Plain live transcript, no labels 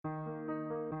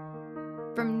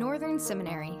From Northern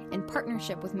Seminary, in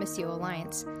partnership with Missio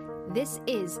Alliance, this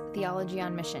is Theology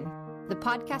on Mission, the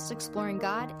podcast exploring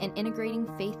God and integrating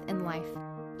faith and life.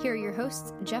 Here are your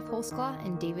hosts, Jeff Holsclaw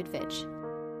and David Fitch.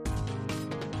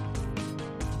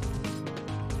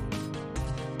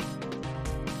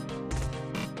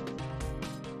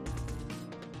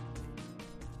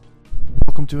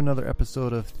 Welcome to another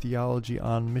episode of Theology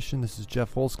on Mission. This is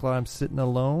Jeff Holsclaw. I'm sitting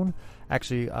alone.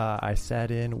 Actually, I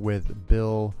sat in with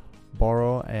Bill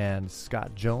Borrow and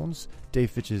Scott Jones.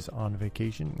 Dave Fitch is on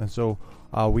vacation, and so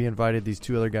we invited these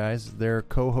two other guys. They're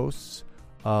co-hosts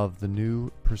of the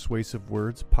new Persuasive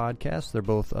Words podcast. They're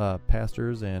both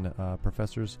pastors and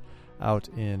professors out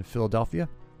in Philadelphia.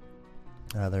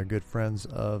 They're good friends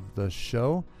of the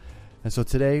show. And so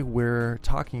today we're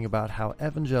talking about how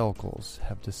evangelicals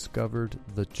have discovered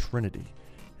the Trinity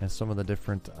and some of the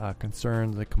different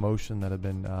concerns, the commotion that have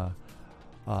been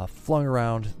flung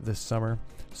around this summer.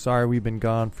 Sorry we've been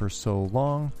gone for so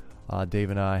long. Dave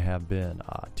and I have been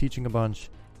teaching a bunch,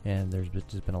 and there's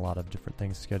just been a lot of different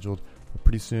things scheduled. But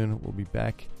pretty soon we'll be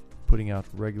back putting out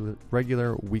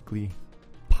regular weekly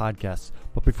podcasts.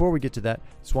 But before we get to that,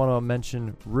 just want to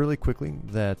mention really quickly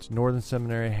that Northern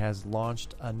Seminary has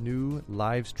launched a new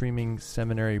live streaming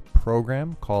seminary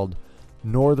program called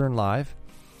Northern Live.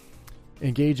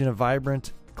 Engage in a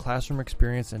vibrant classroom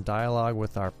experience and dialogue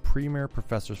with our premier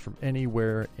professors from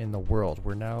anywhere in the world.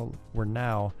 We're now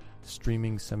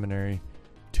streaming seminary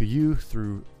to you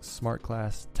through Smart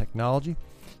Class technology.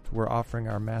 We're offering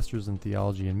our Masters in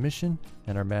Theology and Mission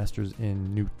and our Masters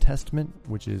in New Testament,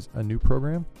 which is a new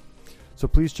program. So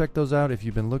please check those out if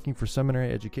you've been looking for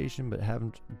seminary education but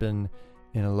haven't been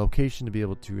in a location to be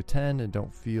able to attend and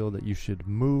don't feel that you should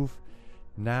move.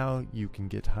 Now you can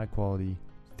get high-quality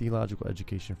theological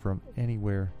education from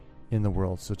anywhere in the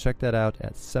world. So check that out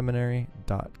at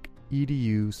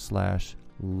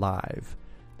seminary.edu/live.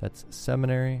 That's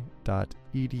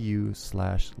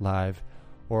seminary.edu/live.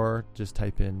 Or just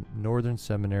type in Northern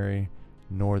Seminary,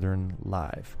 Northern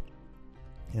Live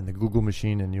in the Google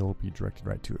machine, and you'll be directed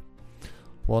right to it.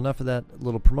 Well, enough of that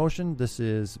little promotion. This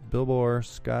is Bill Bohr,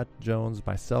 Scott Jones,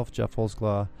 myself, Jeff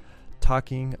Holsclaw,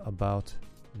 talking about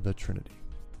the Trinity.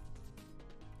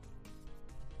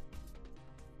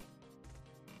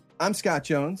 I'm Scott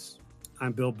Jones.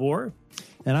 I'm Bill Bohr.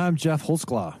 And I'm Jeff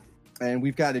Holsclaw. And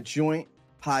we've got a joint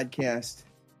podcast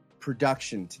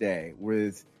production today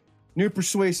with New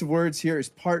Persuasive Words. Here is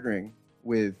partnering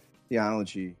with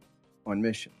Theology on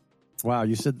Mission. Wow,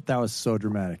 you said that was so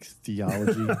dramatic.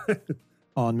 Theology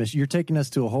on Mission. You're taking us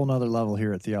to a whole nother level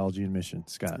here at Theology and Mission,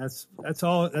 Scott. That's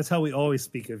all. That's how we always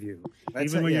speak of you.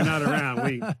 Even when you're not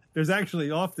around. There's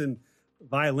actually often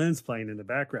violins playing in the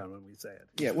background when we say it.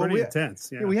 It's pretty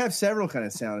intense. Yeah. We have several kind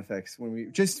of sound effects when we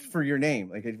just for your name.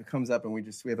 Like if it comes up and we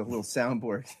have a little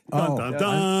soundboard. Dun, dun,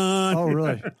 dun. Oh,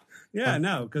 really? Yeah,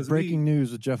 no, because breaking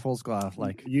news with Jeff Holsclaw.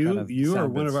 Like you are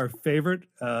one of our favorite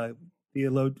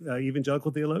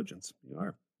evangelical theologians. You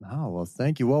are. Oh, well,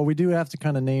 thank you. Well, we do have to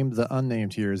kind of name the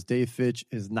unnamed here. As Dave Fitch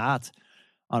is not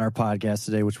on our podcast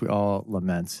today, which we all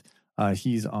lament.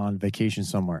 He's on vacation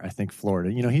somewhere, I think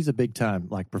Florida. You know, he's a big time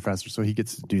professor, so he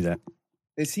gets to do that.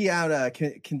 Is he out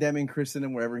condemning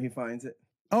Christendom wherever he finds it?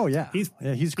 Oh yeah, he's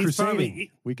crusading.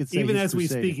 Probably, we could say even as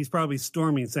crusading. We speak, he's probably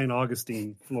storming St.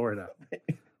 Augustine, Florida.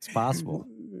 It's possible.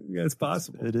 Yeah, it's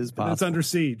possible. It is possible. It's under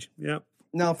siege. Yeah.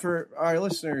 Now, for our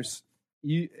listeners,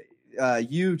 you,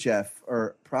 Jeff,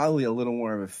 are probably a little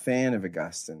more of a fan of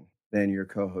Augustine than your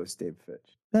co-host Dave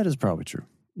Fitch. That is probably true.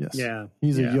 Yes. Yeah.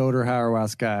 He's a Yoder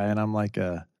Hauerwas guy, and I'm like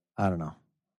I don't know.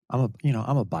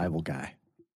 I'm a Bible guy.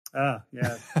 Ah,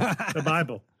 yeah. The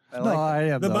Bible. I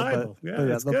am the though, Bible. But Yeah,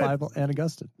 the good. Bible and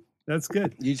Augustine. That's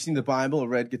good. You just need the Bible, a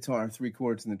red guitar, 3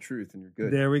 chords, and the truth, and you're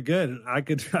good. There we go. I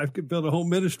could build a whole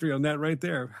ministry on that right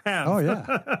there. Oh yeah.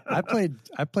 I played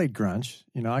grunge.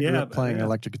 You know, I grew up playing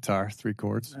electric guitar, 3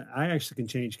 chords. I actually can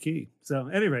change key. So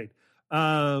at any rate,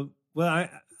 well, I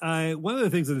one of the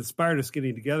things that inspired us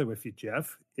getting together with you,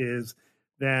 Jeff, is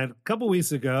that a couple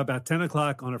weeks ago, about 10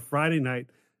 o'clock on a Friday night,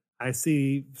 I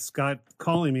see Scott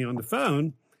calling me on the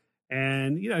phone.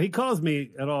 And, you know, he calls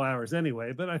me at all hours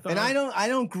anyway, but I thought... And I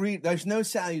don't greet. There's no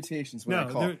salutations when I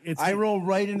call. I roll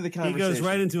right into the conversation. He goes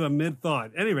right into a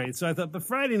mid-thought. Anyway, so I thought, but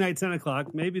Friday night, 10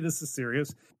 o'clock, maybe this is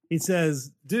serious. He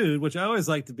says, dude, which I always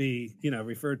like to be,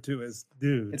 referred to as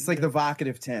dude. It's like the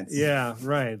vocative tense. Yeah,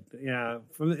 right. Yeah.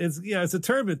 It's a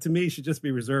term that to me should just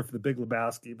be reserved for the Big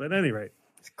Lebowski. But at any rate.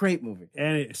 It's a great movie.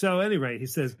 And so anyway, he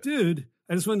says, dude,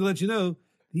 I just wanted to let you know,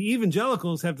 the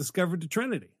evangelicals have discovered the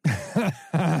Trinity.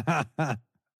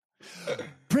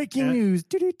 Breaking news.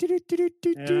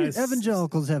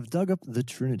 Evangelicals have dug up the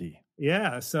Trinity.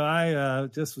 Yeah, so I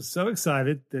just was so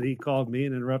excited that he called me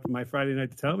and interrupted my Friday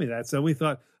night to tell me that. So we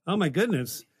thought, oh my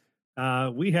goodness,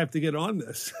 we have to get on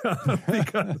this.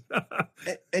 Because,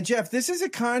 and Jeff, this is a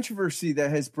controversy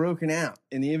that has broken out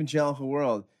in the evangelical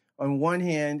world. On one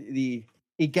hand, the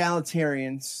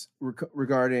egalitarians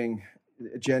regarding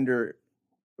gender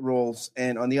roles,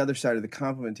 and on the other side of the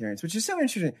complementarians, which is so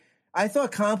interesting. I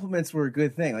thought compliments were a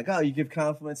good thing. Like, oh, you give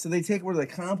compliments. So they take a word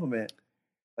like compliment.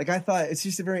 Like, I thought it's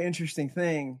just a very interesting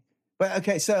thing. But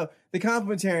okay, so the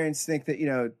complementarians think that,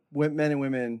 men and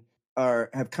women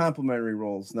have complementary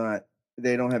roles,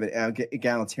 they don't have an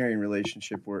egalitarian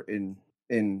relationship where in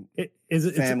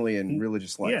family and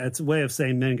religious life. Yeah, it's a way of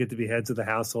saying men get to be heads of the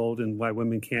household and why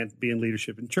women can't be in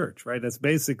leadership in church, right? That's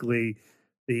basically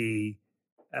the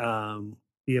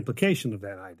implication of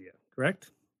that idea,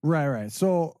 correct? Right.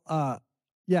 So,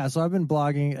 so I've been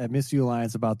blogging at Miss You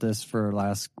Alliance about this for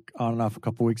last on and off a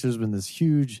couple of weeks. There's been this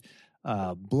huge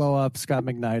blow up. Scott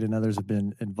McKnight and others have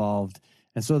been involved.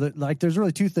 And so there's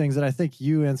really two things that I think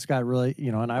you and Scott really,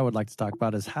 and I would like to talk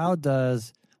about is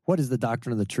what is the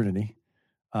doctrine of the Trinity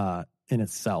in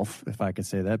itself, if I could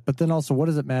say that, but then also what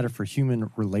does it matter for human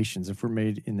relations? If we're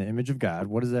made in the image of God,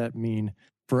 what does that mean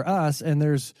for us? And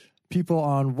there's people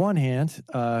on one hand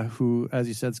who, as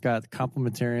you said, Scott,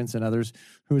 complementarians and others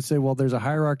who would say, well, there's a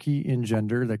hierarchy in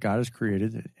gender that God has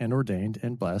created and ordained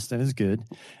and blessed and is good.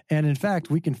 And in fact,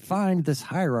 we can find this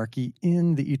hierarchy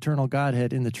in the eternal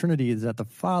Godhead, in the Trinity, is that the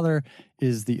Father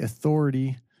is the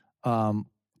authority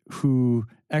who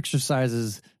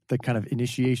exercises the kind of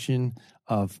initiation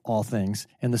of all things.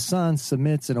 And the Son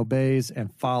submits and obeys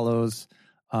and follows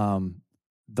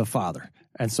the Father.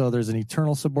 And so there's an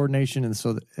eternal subordination, and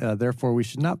so therefore we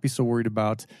should not be so worried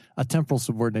about a temporal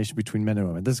subordination between men and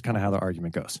women. This is kind of how the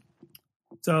argument goes.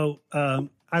 So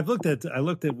I looked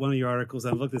at one of your articles.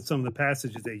 I've looked at some of the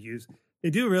passages they use. They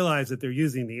do realize that they're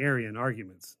using the Arian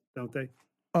arguments, don't they?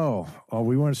 Oh,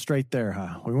 we went straight there,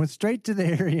 huh? We went straight to the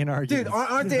Arian argument. Dude,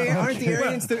 aren't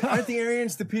the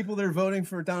Arians the people that are voting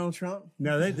for Donald Trump?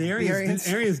 No, the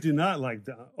Arians do not like.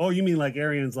 Oh, you mean like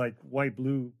Arians, like white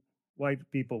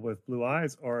people with blue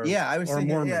eyes, or I was thinking,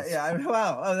 Mormons?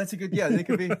 Wow, oh, that's a good. Yeah, they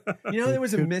could be. There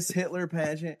was a Miss Hitler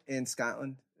pageant in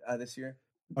Scotland this year.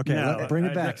 Okay, no, bring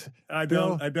it back. I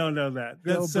don't know that.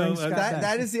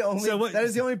 That is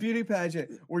the only beauty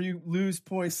pageant where you lose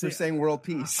points for saying world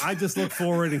peace. I just look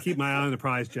forward and keep my eye on the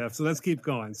prize, Jeff. So let's keep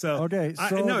going. So okay,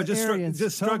 it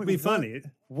just struck me funny.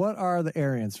 What are the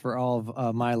Arians for all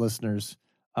of my listeners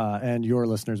and your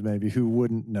listeners maybe who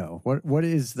wouldn't know? What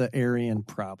is the Arian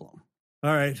problem?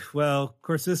 All right. Well, of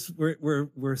course,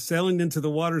 we're sailing into the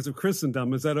waters of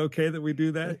Christendom. Is that okay that we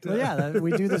do that? Well,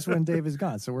 we do this when Dave is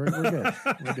gone, so we're good.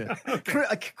 We're good.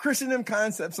 Okay. Christendom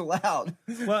concepts allowed.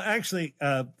 Well, actually,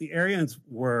 the Arians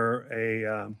were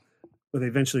they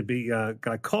eventually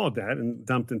got called that and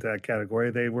dumped into that category.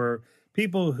 They were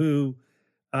people who,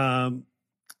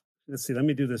 let's see, let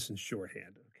me do this in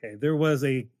shorthand. Okay, there was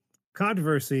a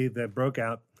controversy that broke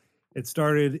out. It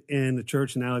started in the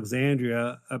church in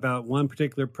Alexandria about one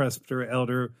particular presbyter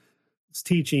elder's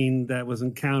teaching that was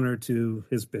in counter to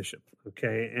his bishop.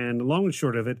 Okay. And the long and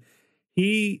short of it,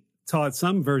 he taught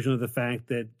some version of the fact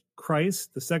that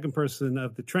Christ, the second person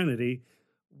of the Trinity,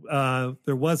 there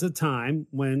was a time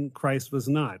when Christ was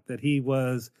not, that he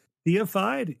was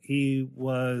deified. He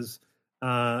was in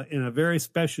a very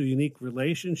special, unique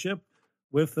relationship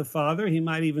with the Father. He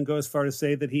might even go as far to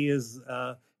say that he is,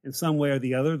 in some way or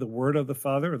the other, the Word of the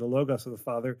Father or the Logos of the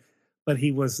Father, but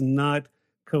he was not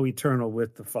co-eternal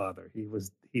with the Father. He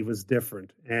was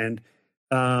different, and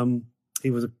he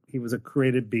was a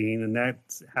created being, and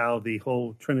that's how the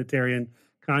whole Trinitarian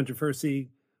controversy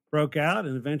broke out,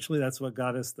 and eventually that's what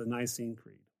got us the Nicene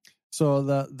Creed. So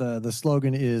the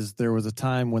slogan is, there was a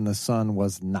time when the Son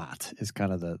was not, is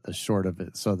kind of the short of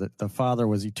it. So that the Father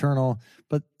was eternal,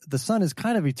 but the Son is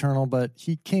kind of eternal, but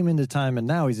he came into time and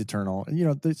now he's eternal.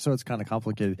 So it's kind of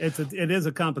complicated. It is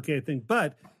a complicated thing,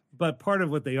 but part of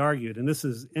what they argued, and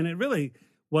it really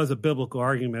was a biblical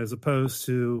argument as opposed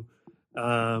to,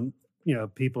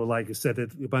 people, like you said, a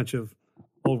bunch of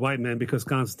old white men, because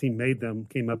Constantine made them,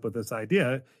 came up with this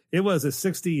idea. It was a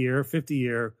 60-year,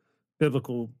 50-year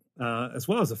biblical as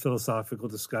well as a philosophical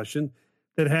discussion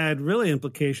that had really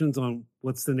implications on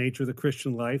what's the nature of the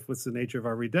Christian life, what's the nature of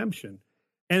our redemption.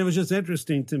 And it was just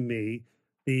interesting to me,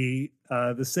 the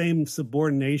same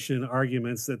subordination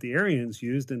arguments that the Arians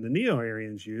used and the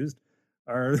Neo-Arians used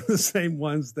are the same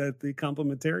ones that the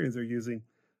complementarians are using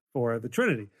for the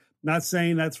Trinity. Not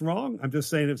saying that's wrong. I'm just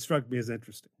saying it struck me as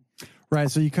interesting. Right.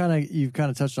 So you've kind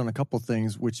of touched on a couple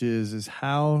things, which is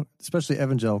how, especially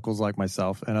evangelicals like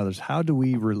myself and others, how do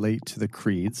we relate to the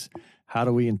creeds? How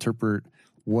do we interpret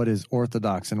what is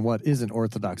orthodox and what isn't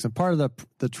orthodox? And part of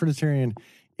the Trinitarian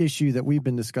issue that we've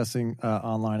been discussing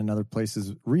online and other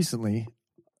places recently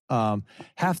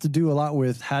have to do a lot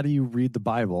with how do you read the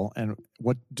Bible and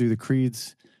what do the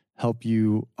creeds help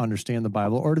you understand the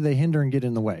Bible, or do they hinder and get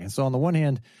in the way? And so on the one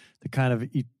hand, the kind of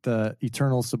the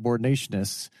eternal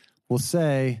subordinationists will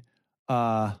say,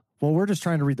 well, we're just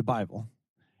trying to read the Bible.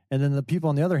 And then the people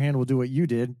on the other hand will do what you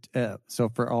did. So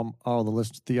for all the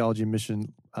Theology and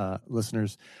Mission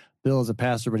listeners, Bill is a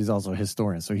pastor, but he's also a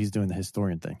historian. So he's doing the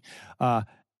historian thing.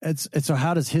 So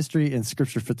how does history and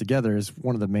scripture fit together is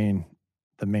one of the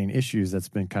main issues that's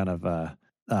been kind of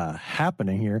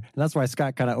happening here. And that's why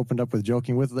Scott kind of opened up with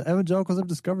joking with the evangelicals have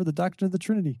discovered the doctrine of the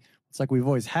Trinity. It's like we've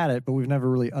always had it, but we've never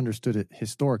really understood it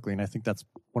historically. And I think that's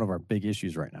one of our big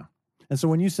issues right now. And so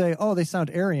when you say, oh, they sound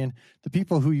Arian, the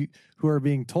people who are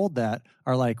being told that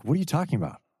are like, what are you talking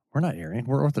about? We're not Arian,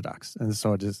 we're Orthodox. And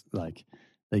so just like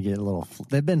they get a little,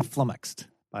 they've been flummoxed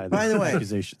by the way,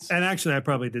 accusations. And actually, I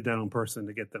probably did that on purpose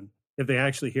to get them. If they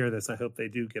actually hear this, I hope they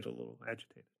do get a little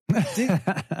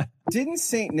agitated. Didn't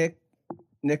St.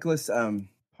 Nicholas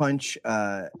punch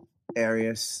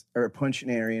Arius or punch an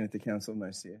Arian at the Council of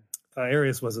Nicaea?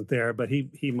 Arius wasn't there, but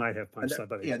he might have punched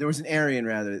somebody. Yeah, there was an Arian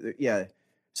rather. Yeah.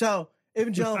 So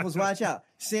evangelicals, watch out.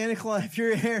 Santa Claus, if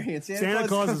you're an Arian, Santa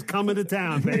Claus is coming to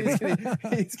town, baby.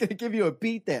 He's going to give you a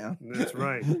beat down. That's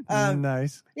right.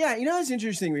 Nice. Yeah, it's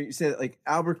interesting when you said like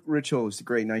Albert Ritschl was a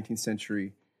great 19th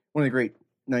century, one of the great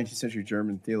 19th century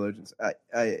German theologians.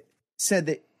 I said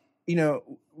that,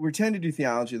 we tend to do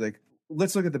theology like,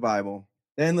 let's look at the Bible,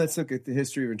 then let's look at the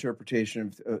history of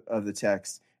interpretation of the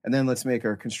text, and then let's make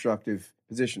our constructive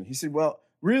position. He said, well,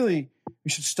 really, we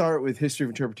should start with history of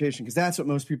interpretation because that's what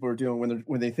most people are doing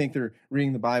when they think they're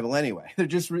reading the Bible anyway. They're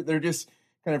just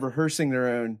kind of rehearsing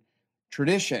their own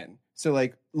tradition. So,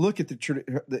 like, look at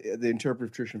the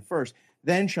interpretive tradition first,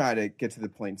 then try to get to the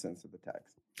plain sense of the text.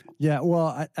 Yeah,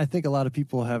 well, I think a lot of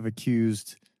people have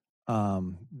accused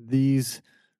these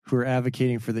who are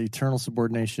advocating for the eternal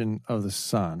subordination of the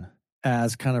Son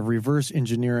as kind of reverse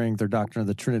engineering their doctrine of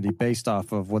the Trinity based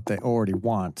off of what they already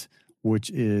want,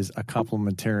 which is a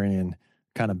complementarian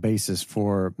kind of basis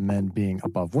for men being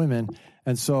above women.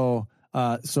 And so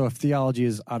if theology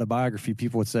is autobiography,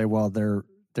 people would say, well,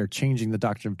 they're changing the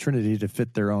doctrine of Trinity to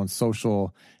fit their own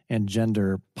social and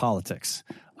gender politics,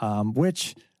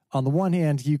 which on the one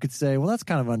hand, you could say, well, that's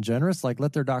kind of ungenerous, like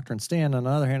let their doctrine stand. On the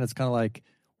other hand, it's kind of like,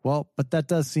 well, but that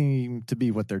does seem to be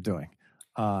what they're doing.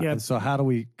 And so how do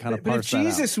we kind of parse that out? But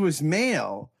if Jesus was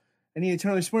male and he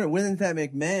eternally subordinate, wouldn't that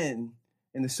make men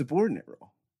in the subordinate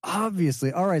role?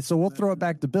 Obviously. All right, so we'll throw it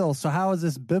back to Bill. So how is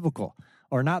this biblical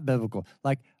or not biblical?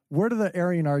 Like, where do the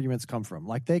Arian arguments come from?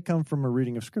 Like, they come from a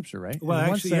reading of Scripture, right? Well, in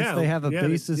one actually, sense, they have a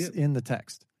basis in the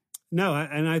text. No,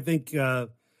 and I think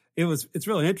it's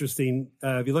really interesting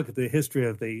if you look at the history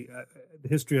of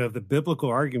the biblical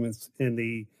arguments in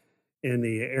the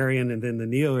Arian and then the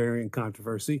Neo-Arian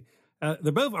controversy.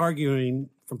 They're both arguing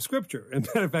from Scripture. And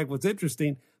matter of fact, what's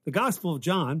interesting, the Gospel of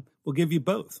John will give you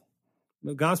both.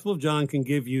 The Gospel of John can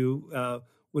give you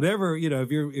whatever,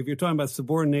 if you're talking about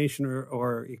subordination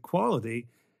or equality,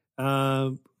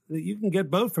 you can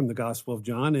get both from the Gospel of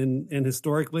John, and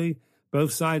historically,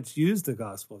 both sides use the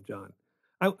Gospel of John.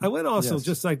 I would also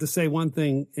just like to say one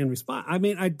thing in response. I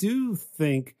mean, I do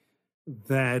think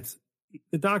that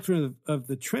the doctrine of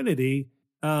the Trinity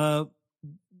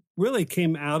really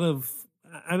came out of,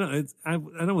 I don't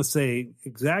want to say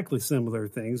exactly similar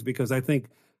things, because I think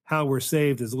how we're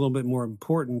saved is a little bit more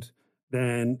important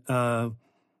than,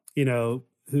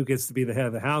 who gets to be the head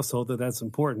of the household. That's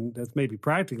important. That's maybe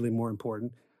practically more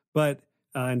important, but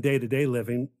in day-to-day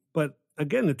living. But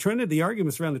again, the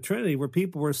arguments around the Trinity where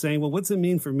people were saying, well, what's it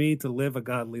mean for me to live a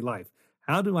godly life?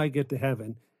 How do I get to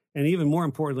heaven? And even more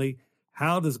importantly,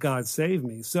 how does God save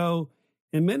me? So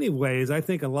in many ways, I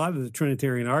think a lot of the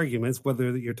Trinitarian arguments,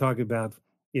 whether you're talking about,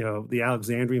 the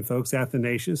Alexandrian folks,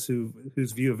 Athanasius,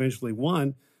 whose view eventually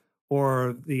won,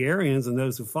 or the Arians and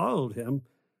those who followed him,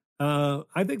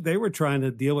 I think they were trying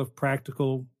to deal with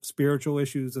practical spiritual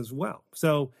issues as well.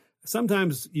 So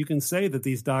sometimes you can say that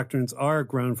these doctrines are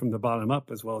grown from the bottom up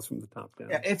as well as from the top down.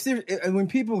 Yeah, when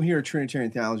people hear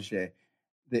Trinitarian theology today,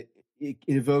 it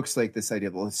evokes like this idea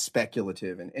of, well, it's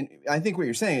speculative. And I think what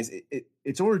you're saying is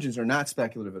its origins are not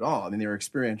speculative at all. I mean, they're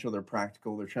experiential, they're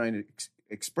practical. They're trying to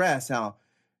express how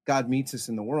God meets us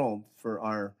in the world for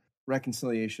our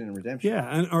reconciliation and redemption.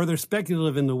 Yeah, or they're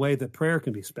speculative in the way that prayer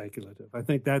can be speculative. I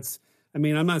think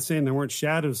I'm not saying there weren't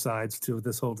shadow sides to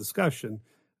this whole discussion,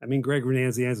 I mean, Gregory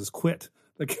Nazianzus quit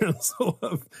the Council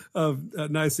of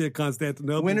Nicaea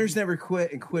Constantinople. Winners never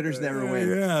quit and quitters never win.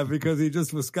 Yeah, because he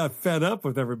just got fed up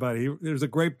with everybody. There's a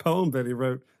great poem that he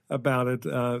wrote about it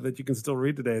that you can still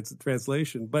read today. It's a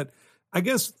translation. But I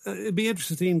guess it'd be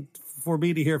interesting for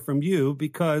me to hear from you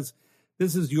because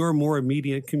this is your more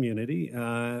immediate community.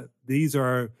 These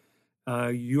are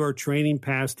you're training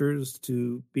pastors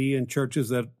to be in churches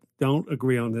that don't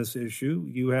agree on this issue.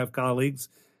 You have colleagues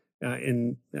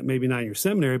in maybe not in your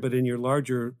seminary, but in your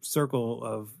larger circle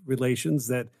of relations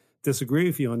that disagree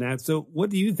with you on that. So what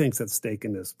do you think's at stake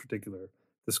in this particular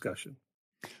discussion?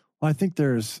 Well, I think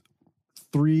there's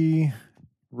three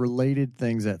related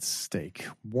things at stake.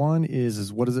 One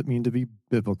is what does it mean to be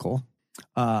biblical?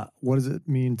 What does it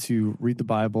mean to read the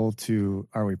Bible?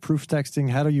 Are we proof texting?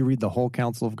 How do you read the whole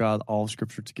counsel of God, all of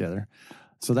Scripture together?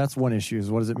 So that's one issue,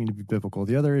 is what does it mean to be biblical?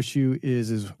 The other issue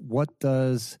is what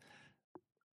does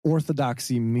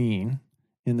orthodoxy mean,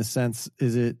 in the sense,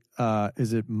 is it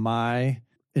my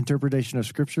interpretation of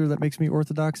Scripture that makes me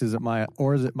orthodox? Is it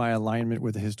my alignment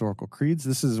with the historical creeds?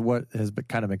 This is what has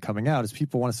kind of been coming out, is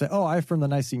people want to say, oh, I affirm the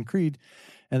Nicene Creed,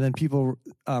 and then people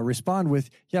respond with,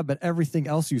 yeah, but everything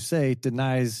else you say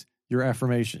denies your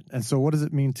affirmation. And so what does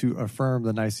it mean to affirm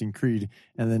the Nicene Creed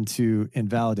and then to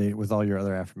invalidate it with all your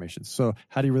other affirmations? So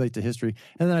how do you relate to history?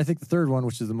 And then I think the third one,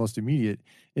 which is the most immediate,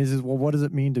 is well, what does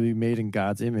it mean to be made in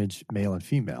God's image, male and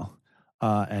female?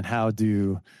 And how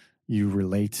do you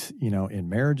relate, in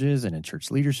marriages and in church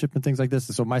leadership and things like this?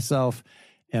 And so myself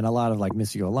and a lot of like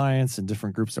Missio Alliance and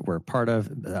different groups that we're a part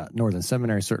of, Northern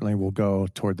Seminary certainly will go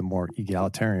toward the more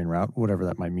egalitarian route, whatever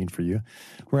that might mean for you.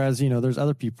 Whereas, there's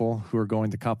other people who are going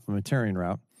the complementarian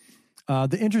route.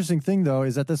 The interesting thing, though,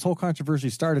 is that this whole controversy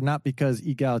started not because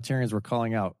egalitarians were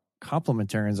calling out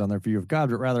complementarians on their view of God,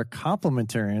 but rather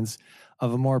complementarians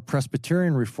of a more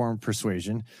Presbyterian Reformed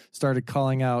persuasion started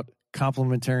calling out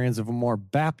complementarians of a more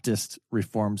Baptist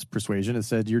Reformed persuasion. It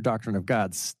said, your doctrine of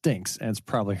God stinks, and it's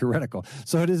probably heretical.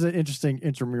 So it is an interesting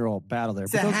intramural battle there.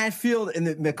 It's Hatfield and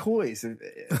the McCoys.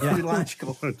 Pretty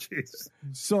logical. Oh, jeez.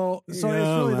 So it's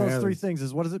really those three things,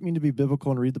 is what does it mean to be biblical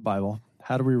and read the Bible?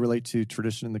 How do we relate to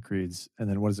tradition and the creeds? And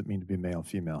then what does it mean to be male and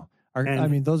female?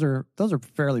 Those are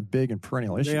fairly big and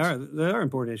perennial issues. They are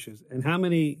important issues. And how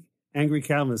many angry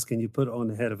Calvinists can you put on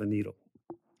the head of a needle?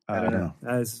 I don't know.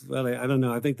 I don't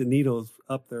know. I think the needle's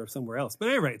up there somewhere else. But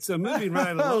anyway, so moving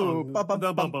right along.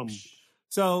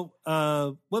 So,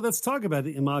 let's talk about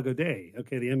the Imago Dei,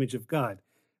 the image of God.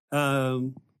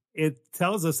 It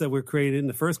tells us that we're created in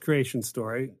the first creation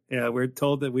story. We're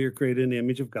told that we are created in the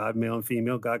image of God, male and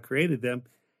female. God created them.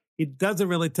 He doesn't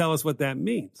really tell us what that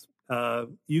means.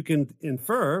 You can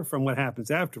infer from what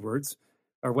happens afterwards,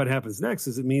 or what happens next,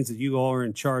 is it means that you all are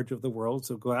in charge of the world.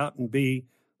 So go out and be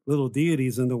little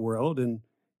deities in the world, and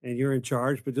you're in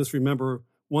charge. But just remember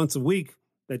once a week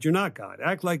that you're not God.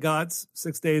 Act like God's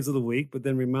 6 days of the week, but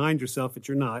then remind yourself that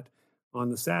you're not on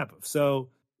the Sabbath. So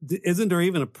isn't there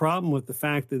even a problem with the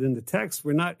fact that in the text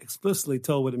we're not explicitly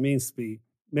told what it means to be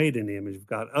made in the image of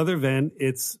God, other than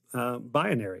it's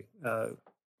binary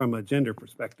from a gender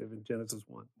perspective in Genesis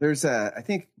 1? There's I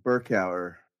think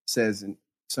Berkouwer says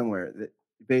somewhere that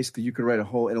basically you could write a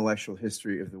whole intellectual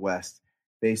history of the West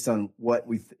based on what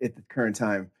at the current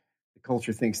time the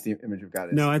culture thinks the image of God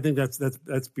is. No, I think that's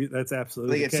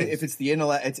absolutely the case. If it's the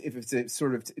intellect, if it's a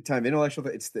sort of time intellectual,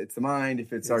 it's the mind.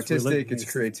 If it's artistic,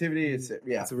 it's creativity. It's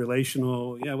a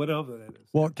relational. Yeah, whatever that is.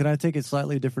 Well, can I take it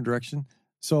slightly different direction?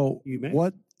 So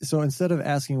So instead of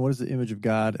asking what is the image of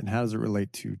God and how does it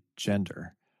relate to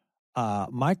gender,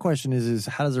 my question is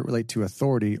how does it relate to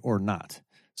authority or not?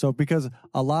 So because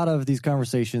a lot of these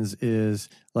conversations is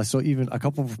like, so even a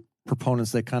couple of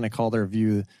proponents, they kind of call their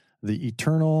view the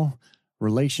eternal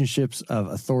relationships of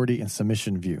authority and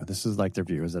submission view. This is like their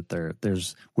view, is that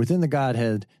there's within the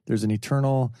Godhead, there's an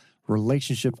eternal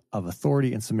relationship of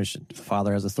authority and submission. The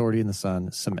Father has authority and the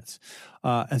Son submits.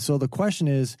 And so the question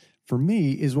is, for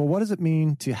me, is, well, what does it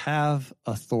mean to have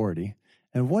authority?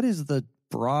 And what is the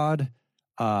broad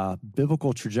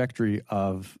biblical trajectory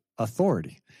of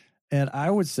authority? And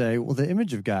I would say, well, the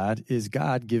image of God is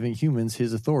God giving humans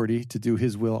his authority to do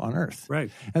his will on earth. Right.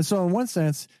 And so in one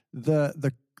sense,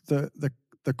 the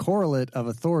correlate of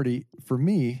authority for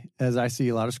me, as I see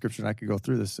a lot of scripture, and I could go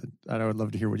through this, and I would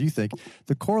love to hear what you think.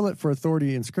 The correlate for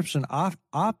authority in scripture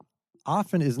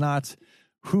often is not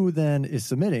who then is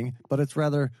submitting, but it's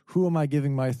rather who am I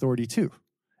giving my authority to?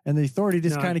 And the authority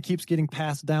just kind of keeps getting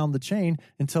passed down the chain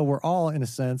until we're all, in a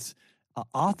sense,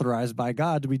 authorized by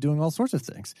God to be doing all sorts of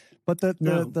things. But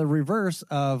the reverse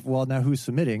of, well, now who's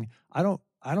submitting? I don't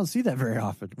see that very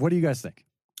often. What do you guys think?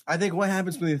 I think what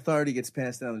happens when the authority gets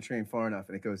passed down the train far enough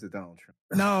and it goes to Donald Trump?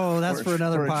 No, that's for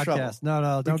another we're in trouble. podcast.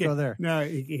 No, don't go there. No,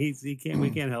 he can't. We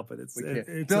can't help it. It's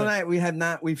Bill and I, we have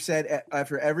not. We've said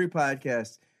after every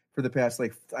podcast for the past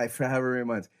for however many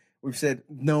months, we've said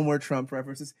no more Trump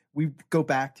references. We go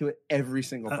back to it every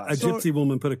single podcast. A gypsy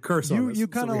woman put a curse on us. You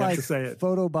kind of so like say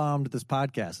photobombed this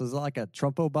podcast. Is it like a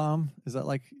Trumpo bomb? Is that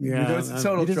like it's a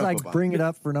total you just Trumpo like bomb. bring it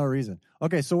up for no reason?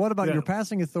 Okay, so what about you're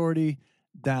passing authority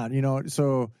down?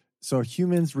 So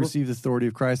humans receive the authority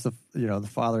of Christ. The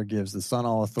Father gives the Son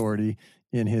all authority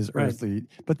in His earthly,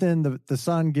 but then the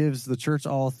Son gives the church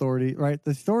all authority. Right?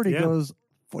 The authority goes.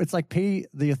 It's like pay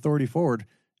the authority forward.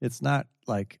 It's not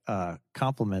like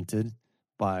complemented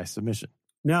by submission.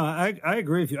 No, I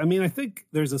agree with you. I mean, I think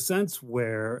there's a sense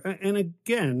where, and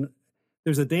again,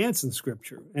 there's a dance in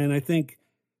Scripture, and I think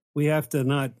we have to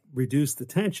not reduce the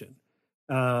tension.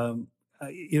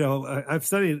 I've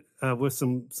studied with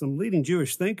some leading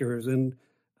Jewish thinkers, and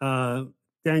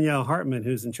Danielle Hartman,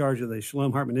 who's in charge of the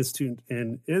Shalom Hartman Institute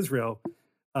in Israel,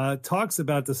 talks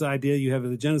about this idea you have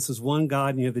the Genesis 1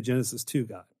 God and you have the Genesis 2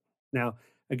 God. Now,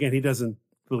 again, he doesn't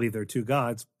believe there are two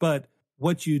gods, but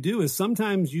what you do is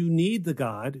sometimes you need the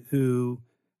God who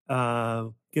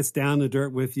gets down in the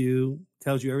dirt with you,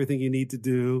 tells you everything you need to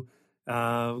do,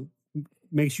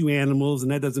 makes you animals,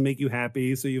 and that doesn't make you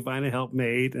happy, so you find a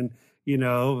helpmate, and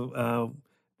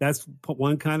that's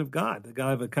one kind of God, the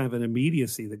God of a kind of an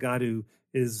immediacy, the God who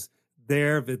is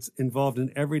there, that's involved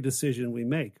in every decision we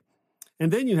make.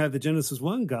 And then you have the Genesis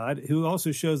 1 God who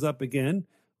also shows up again,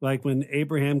 like when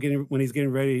when he's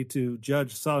getting ready to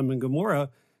judge Sodom and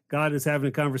Gomorrah, God is having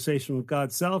a conversation with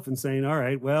God's self and saying, all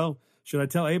right, well, should I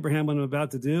tell Abraham what I'm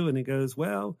about to do? And he goes,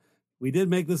 well, we did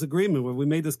make this agreement where we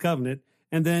made this covenant.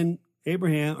 And then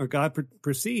God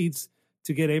proceeds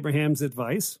to get Abraham's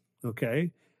advice.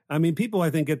 Okay. I mean, people, I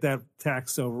think, get that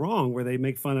tax so wrong where they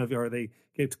make fun of, or they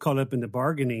get caught up in the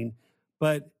bargaining,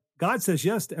 but God says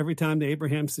yes to every time to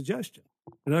Abraham's suggestion.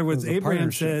 In other words,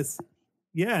 Abraham says,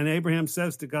 and Abraham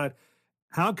says to God,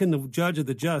 how can the judge of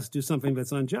the just do something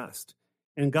that's unjust?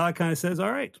 And God kind of says,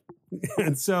 all right.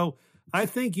 And so I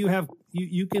think you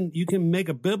can make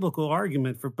a biblical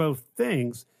argument for both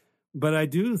things, but I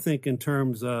do think in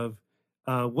terms of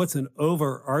what's an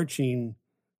overarching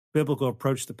biblical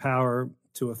approach to power,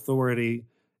 to authority,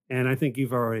 and I think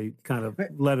you've already kind of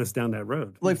led us down that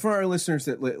road. Like for our listeners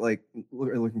that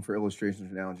are looking for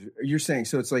illustrations or analogies, you're saying,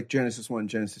 so it's like Genesis 1,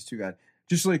 Genesis 2 God.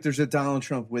 Just like there's a Donald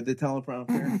Trump with the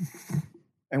teleprompter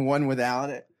and one without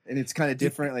it. And it's kind of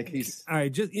different. Like he's all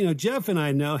right. Just Jeff and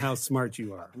I know how smart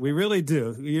you are. We really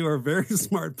do. You are a very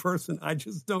smart person. I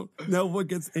just don't know what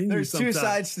gets in you. There's sometimes. two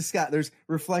sides to Scott. There's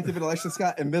reflective intellectual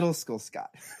Scott and middle school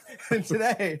Scott. And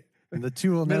today, and the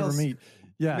two will never meet.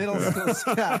 Yeah,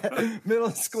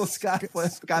 middle school Scott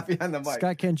got behind the mic.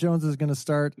 Scott Kent Jones is going to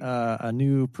start a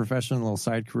new professional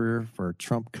side career for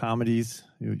Trump comedies.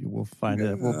 We'll find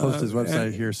it. We'll post his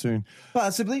website here soon.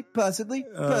 Possibly.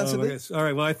 All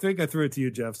right. Well, I think I threw it to you,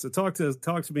 Jeff. So talk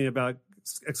to me about,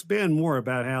 expand more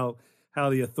about how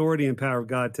the authority and power of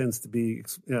God tends to be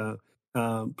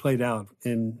played out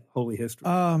in holy history.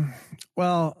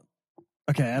 Well,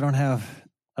 okay. I don't have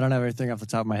everything off the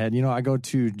top of my head. I go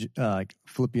to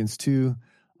Philippians 2,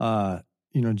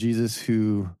 Jesus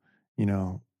who,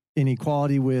 in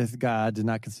equality with God did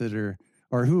not consider,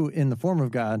 or who in the form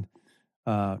of God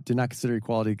did not consider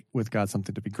equality with God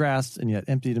something to be grasped, and yet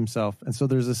emptied himself. And so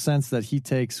there's a sense that he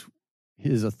takes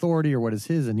his authority or what is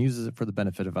his and uses it for the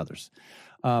benefit of others.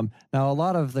 Now, a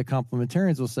lot of the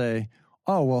complementarians will say,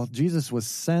 oh, well, Jesus was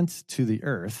sent to the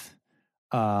earth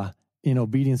in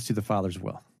obedience to the Father's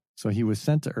will. So he was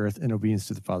sent to earth in obedience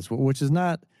to the Father's will, which is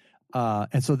not,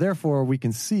 and so therefore we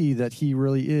can see that he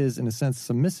really is, in a sense,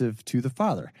 submissive to the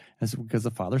Father, and so, because the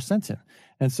Father sent him.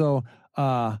 And so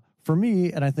for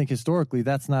me, and I think historically,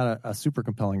 that's not a super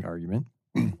compelling argument,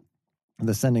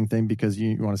 the sending thing, because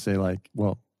you want to say like,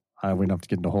 well, we don't have to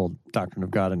get into the whole doctrine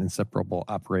of God and inseparable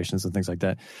operations and things like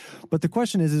that. But the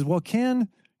question is well, can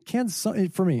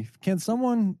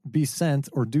someone be sent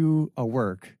or do a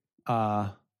work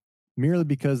merely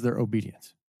because they're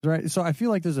obedient, right? So I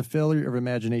feel like there's a failure of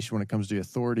imagination when it comes to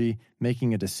authority,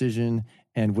 making a decision,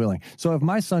 and willing. So if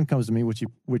my son comes to me, which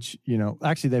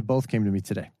actually they both came to me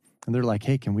today, and they're like,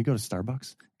 hey, can we go to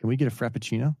Starbucks? Can we get a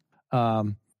Frappuccino?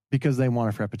 Because they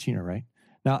want a Frappuccino, right?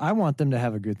 Now, I want them to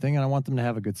have a good thing, and I want them to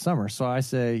have a good summer. So I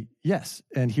say, yes,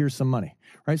 and here's some money,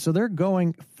 right? So they're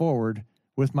going forward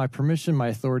with my permission, my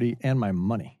authority, and my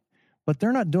money. But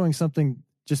they're not doing something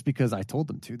just because I told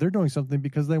them to. They're doing something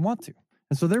because they want to.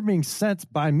 And so they're being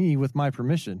sent by me with my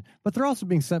permission, but they're also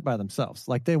being sent by themselves,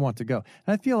 like they want to go.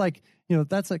 And I feel like,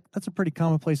 that's a pretty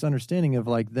commonplace understanding of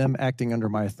like them acting under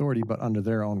my authority, but under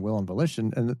their own will and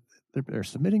volition. And they're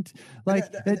submitting to, like,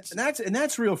 and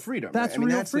that's real freedom. That's right?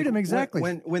 real freedom, like exactly.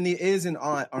 When the is and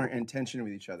ought aren't in tension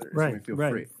with each other, is when we feel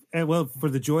free. And well, for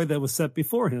the joy that was set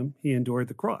before him, he endured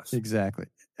the cross. Exactly.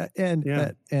 And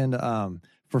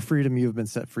for freedom, you have been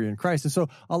set free in Christ. And so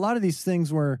a lot of these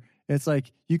things where it's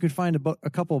like you could find a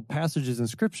couple of passages in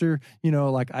Scripture,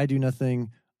 like I do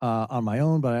nothing on my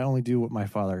own, but I only do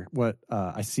what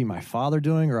I see my Father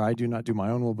doing, or I do not do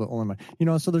my own will, but only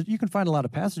my, so you can find a lot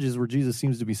of passages where Jesus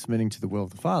seems to be submitting to the will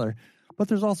of the Father, but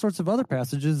there's all sorts of other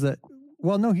passages that,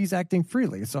 well, no, he's acting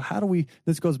freely. So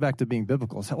this goes back to being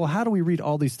biblical. So, how do we read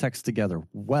all these texts together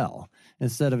well,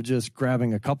 instead of just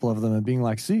grabbing a couple of them and being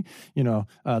like, see,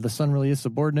 the Son really is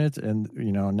subordinate. And,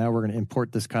 now we're going to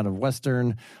import this kind of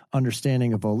Western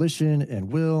understanding of volition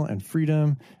and will and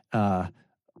freedom,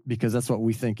 because that's what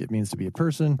we think it means to be a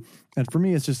person. And for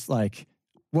me, it's just like,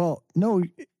 well, no,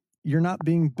 you're not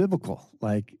being biblical.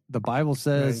 Like the Bible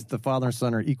says the Father and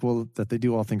Son are equal, that they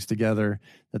do all things together,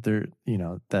 that they're,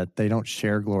 that they don't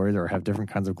share glory or have different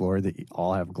kinds of glory, that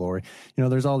all have glory.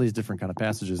 There's all these different kind of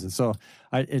passages. And so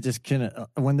it just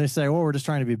when they say, we're just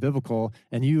trying to be biblical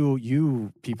and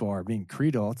you people are being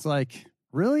creedal, it's like,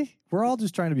 really? We're all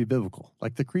just trying to be biblical.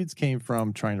 Like the creeds came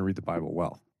from trying to read the Bible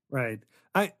well. Right.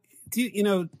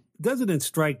 Doesn't it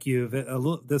strike you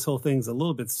that this whole thing's a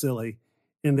little bit silly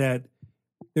in that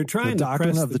they're trying the to press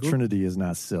doctrine of the Trinity is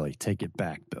not silly. Take it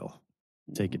back, Bill.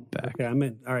 Take it back. Okay,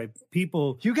 all right.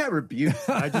 People, you got rebuked.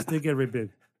 I just did get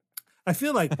rebuked. I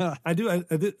feel like I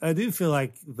do feel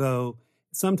like though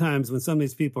sometimes when some of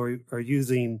these people are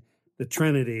using the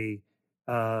Trinity,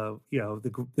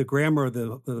 the grammar of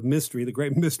the mystery, the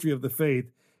great mystery of the faith,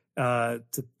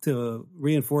 to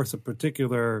reinforce a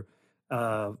particular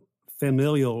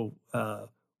familial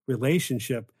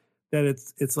relationship, that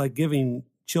it's like giving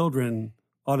children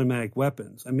automatic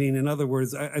weapons. I mean, in other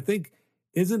words, I think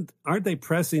aren't they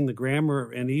pressing the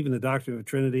grammar and even the doctrine of the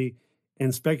Trinity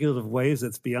in speculative ways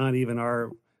that's beyond even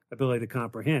our ability to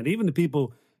comprehend? Even the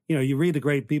people, you read the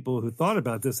great people who thought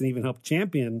about this and even helped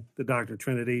champion the doctrine of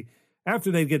Trinity,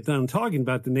 after they get done talking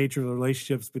about the nature of the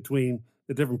relationships between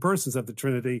the different persons of the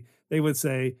Trinity, they would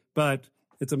say, but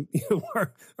it's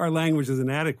our language is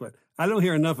inadequate. I don't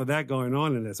hear enough of that going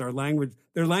on in this. Their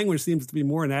language seems to be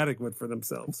more inadequate for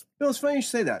themselves. Bill, it's funny you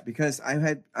say that, because I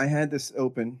had this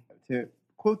open to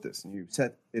quote this, and you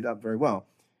set it up very well.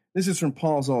 This is from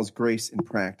Paul Zoll's Grace in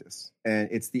Practice, and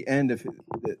it's the end of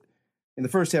in the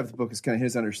first half of the book is kind of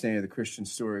his understanding of the Christian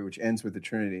story, which ends with the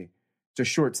Trinity. It's a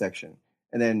short section,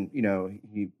 and then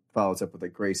he follows up with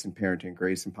like grace in parenting,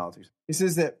 grace in politics. He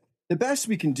says that the best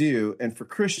we can do, and for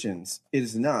Christians it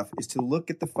is enough, is to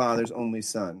look at the Father's only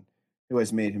Son, who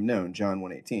has made him known, John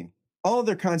 1:18. All of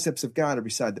their concepts of God are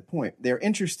beside the point. They are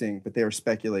interesting, but they are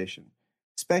speculation.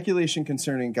 Speculation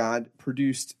concerning God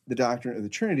produced the doctrine of the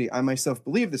Trinity. I myself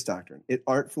believe this doctrine. It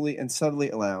artfully and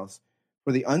subtly allows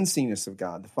for the unseenness of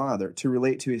God, the Father, to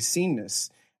relate to his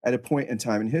seenness at a point in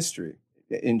time in history,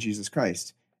 in Jesus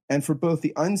Christ, and for both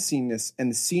the unseenness and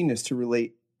the seenness to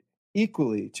relate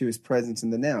equally to his presence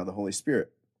in the now, the Holy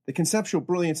Spirit. The conceptual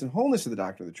brilliance and wholeness of the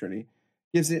doctrine of the Trinity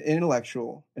gives it an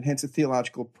intellectual and hence a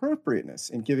theological appropriateness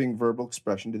in giving verbal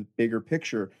expression to the bigger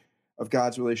picture of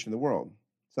God's relation to the world.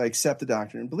 So I accept the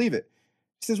doctrine and believe it.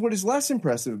 He says, what is less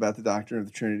impressive about the doctrine of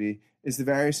the Trinity is the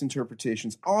various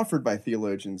interpretations offered by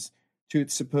theologians to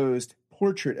its supposed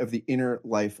portrait of the inner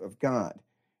life of God.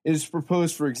 It is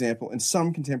proposed, for example, in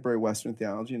some contemporary Western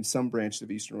theology and some branches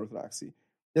of Eastern Orthodoxy,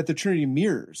 that the Trinity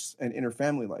mirrors an inner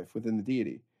family life within the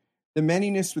deity. The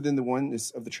manyness within the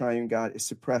oneness of the triune God is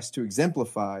suppressed to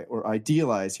exemplify or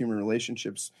idealize human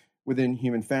relationships within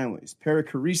human families.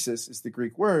 Perichoresis is the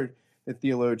Greek word that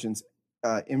theologians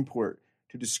import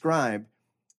to describe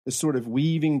the sort of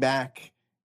weaving back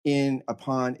in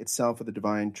upon itself of the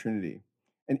divine Trinity.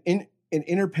 An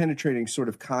interpenetrating sort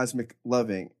of cosmic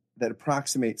loving that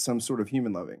approximates some sort of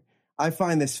human loving. I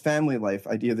find this family life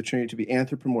idea of the Trinity to be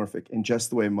anthropomorphic in just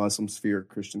the way Muslims fear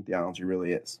Christian theology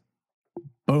really is.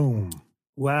 Boom.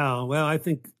 Wow. Well, I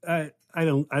think I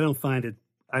don't find it.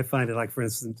 I find it like, for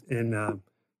instance, in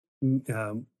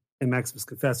Maximus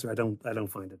Confessor, I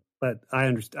don't find it, but I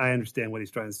understand what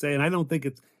he's trying to say, and I don't think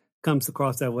it comes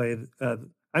across that way.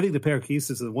 I think the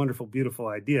perichoresis is a wonderful, beautiful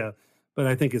idea, but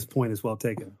I think his point is well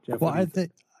taken. Jeff, well, I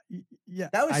think. Yeah,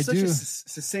 that was such a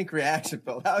succinct reaction,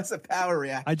 Bill. That was a power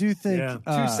reaction. I do think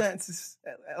 2 sentences.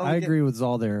 I agree with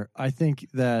Zoll there. I think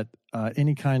that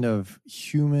any kind of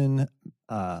human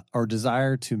or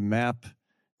desire to map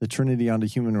the Trinity onto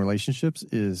human relationships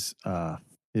is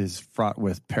fraught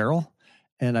with peril.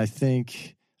 And I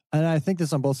think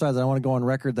this on both sides. I want to go on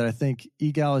record that I think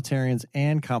egalitarians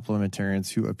and complementarians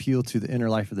who appeal to the inner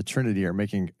life of the Trinity are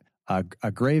making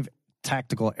a grave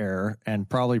tactical error and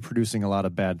probably producing a lot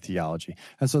of bad theology.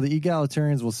 And so the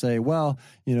egalitarians will say, well,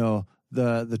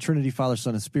 the Trinity, Father,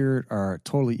 Son, and Spirit are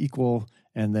totally equal,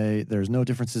 and there's no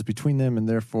differences between them, and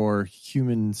therefore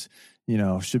humans,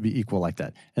 should be equal like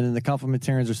that. And then the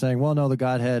complementarians are saying, well, no, the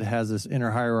Godhead has this inner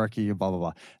hierarchy, blah, blah,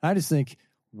 blah. I just think,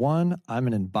 one, I'm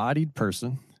an embodied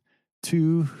person.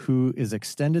 Two, who is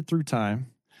extended through time.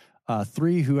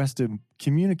 Three, who has to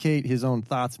communicate his own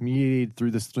thoughts mediated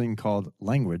through this thing called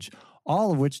language,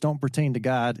 all of which don't pertain to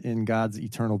God in God's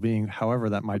eternal being, however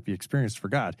that might be experienced for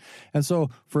God. And so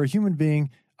for a human being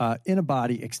in a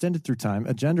body, extended through time,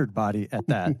 a gendered body at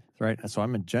that, right? So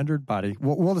I'm a gendered body.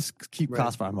 We'll just keep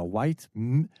classifying. I'm a white,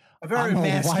 a very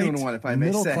masculine one, if I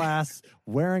may say. Middle class,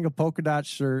 wearing a polka dot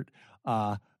shirt,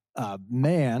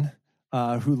 man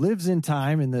who lives in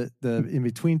time in the in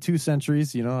between two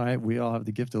centuries. We all have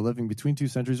the gift of living between two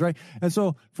centuries, right? And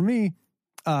so for me,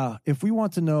 if we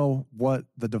want to know what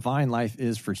the divine life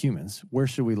is for humans, where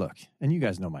should we look? And you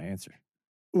guys know my answer.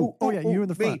 You in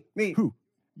the front. Me. Who?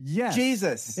 Yes.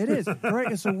 Jesus. It is, right?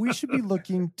 And so we should be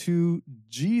looking to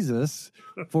Jesus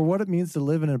for what it means to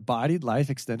live an embodied life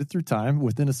extended through time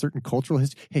within a certain cultural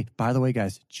history. Hey, by the way,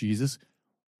 guys, Jesus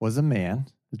was a man.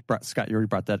 Scott, you already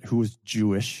brought that, who was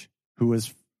Jewish, who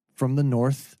was from the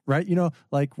north, right?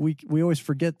 We always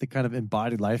forget the kind of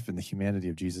embodied life and the humanity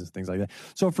of Jesus and things like that.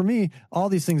 So for me, all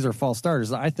these things are false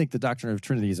starters. I think the doctrine of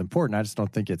Trinity is important. I just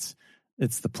don't think it's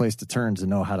the place to turn to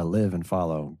know how to live and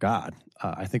follow God.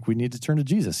 I think we need to turn to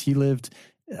Jesus. He lived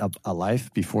a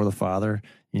life before the Father,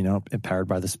 empowered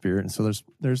by the Spirit. And so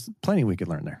there's plenty we could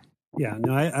learn there. Yeah,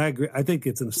 no, I agree. I think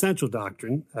it's an essential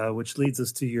doctrine, which leads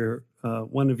us to your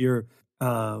one of your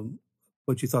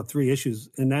what you thought three issues,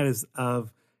 and that is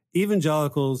of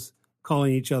evangelicals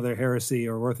calling each other heresy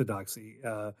or orthodoxy.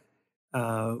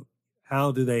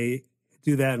 How do they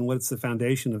do that, and what's the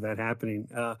foundation of that happening?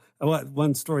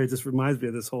 One story just reminds me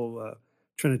of this whole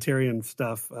Trinitarian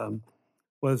stuff.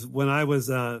 Was when I was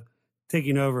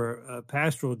taking over a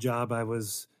pastoral job, I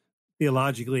was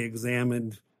theologically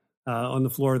examined on the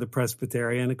floor of the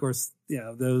Presbyterian. Of course,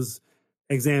 those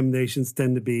examinations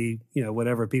tend to be,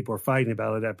 whatever people are fighting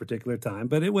about at that particular time.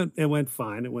 But it went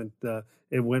fine.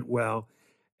 It went well.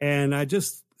 And I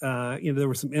just, there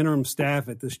were some interim staff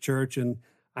at this church, and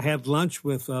I had lunch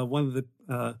with one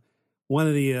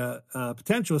of the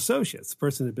potential associates. The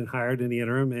person had been hired in the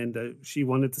interim, and she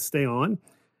wanted to stay on.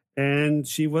 And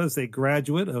she was a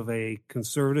graduate of a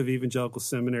conservative evangelical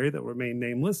seminary that remained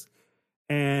nameless.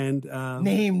 And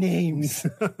name names.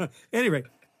 Anyway,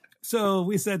 so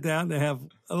we sat down to have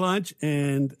a lunch.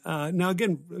 And now,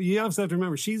 again, you also have to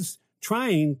remember, she's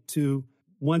trying to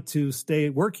want to stay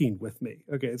working with me.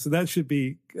 Okay, so that should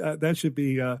be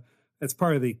that's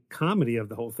part of the comedy of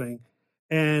the whole thing.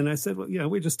 And I said, well,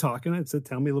 we're just talking. I said,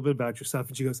 tell me a little bit about yourself.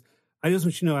 And she goes, I just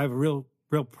want you to know I have a real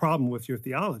problem with your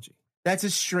theology. That's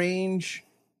a strange,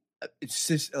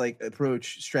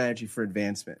 approach strategy for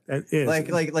advancement. It is.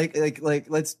 Like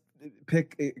let's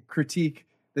critique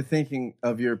the thinking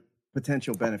of your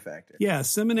potential benefactor. Yeah,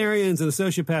 seminarians and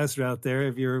associate pastor out there,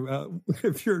 if you're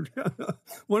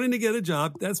wanting to get a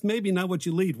job, that's maybe not what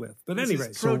you lead with. But anyway,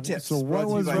 pro tips. So what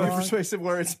was wrong? Persuasive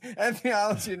words and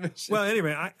theology and mission. Well,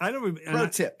 anyway, I don't. Pro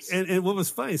tips. And what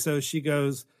was funny? So she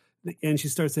goes, and she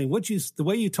starts saying, the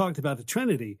way you talked about the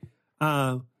Trinity,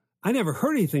 I never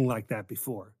heard anything like that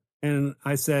before. And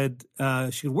I said,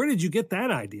 she goes, where did you get that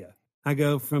idea? I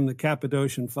go, from the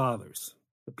Cappadocian Fathers,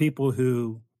 the people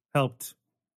who helped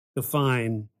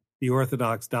define the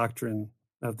Orthodox doctrine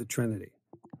of the Trinity.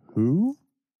 Who?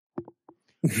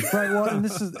 Right. Well, and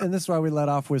this is why we let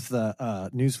off with the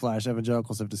newsflash.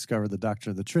 Evangelicals have discovered the doctrine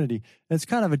of the Trinity. And it's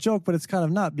kind of a joke, but it's kind of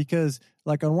not, because,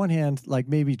 on one hand,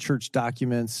 maybe church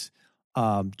documents,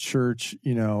 church,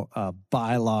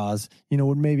 bylaws,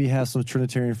 would maybe have some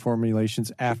Trinitarian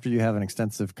formulations after you have an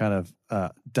extensive kind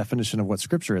of definition of what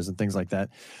Scripture is and things like that.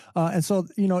 And so,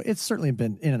 it's certainly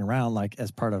been in and around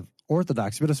as part of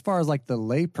orthodoxy. But as far as the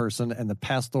lay person and the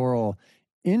pastoral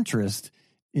interest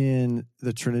in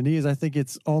the Trinity is, I think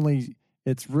it's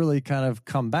really kind of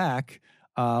come back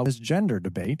this gender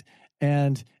debate.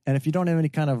 And if you don't have any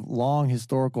kind of long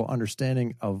historical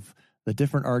understanding of the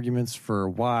different arguments for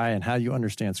why and how you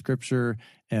understand Scripture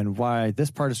and why this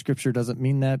part of Scripture doesn't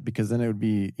mean that, because then it would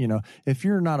be, if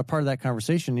you're not a part of that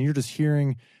conversation and you're just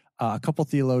hearing a couple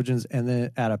theologians, and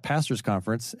then at a pastor's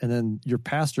conference, and then your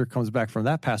pastor comes back from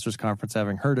that pastor's conference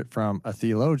having heard it from a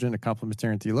theologian, a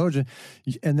complementarian theologian,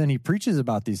 and then he preaches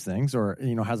about these things, or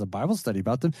has a Bible study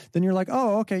about them, then you're like,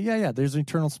 oh, okay, yeah, there's an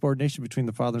eternal subordination between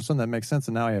the Father and Son. That makes sense.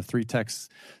 And now I have 3 texts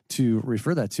to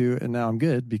refer that to, and now I'm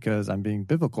good because I'm being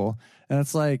biblical. And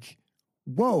it's like,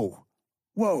 whoa,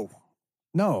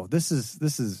 no, this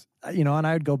is and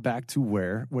I would go back to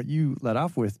what you let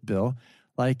off with, Bill,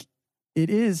 like,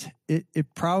 it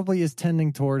probably is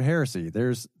tending toward heresy.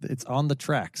 It's on the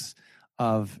tracks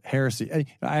of heresy.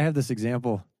 I have this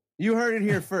example. You heard it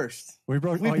here first. We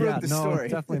broke the story.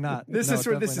 Definitely not. This is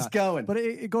where this is going. But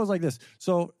it goes like this.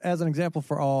 So as an example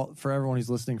for everyone who's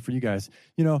listening, for you guys,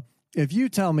 if you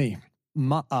tell me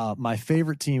my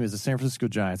favorite team is the San Francisco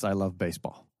Giants, I love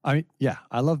baseball. I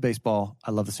love baseball.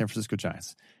 I love the San Francisco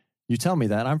Giants. You tell me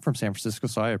that. I'm from San Francisco,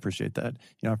 so I appreciate that.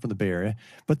 I'm from the Bay Area.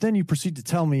 But then you proceed to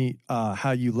tell me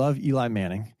how you love Eli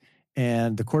Manning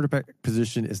and the quarterback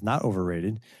position is not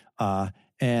overrated,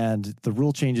 and the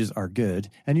rule changes are good.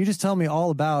 And you just tell me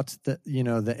all about the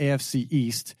AFC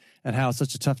East and how it's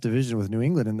such a tough division with New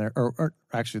England in there, or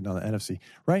actually, no, the NFC,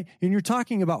 right? And you're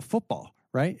talking about football,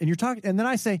 right? And then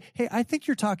I say, hey, I think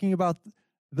you're talking about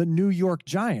the New York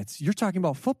Giants. You're talking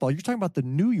about football. You're talking about the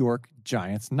New York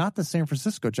Giants, not the San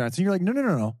Francisco Giants. And you're like,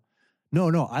 no.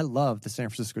 I love the San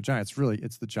Francisco Giants. Really,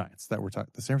 it's the Giants that we're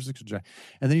talking, the San Francisco Giants.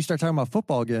 And then you start talking about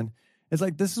football again. It's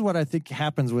like, this is what I think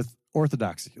happens with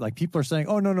orthodoxy. Like, people are saying,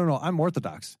 oh, no, I'm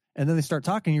Orthodox. And then they start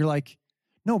talking. You're like,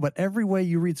 no, but every way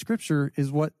you read scripture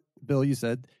is what, Bill, you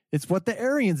said, it's what the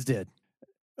Arians did.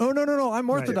 Oh, no, I'm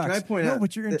Orthodox. Right. Can I point out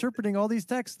but you're interpreting all these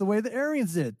texts the way the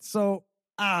Arians did. So,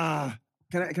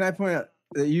 Can I point out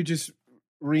that you just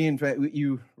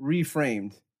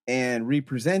reframed and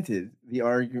represented the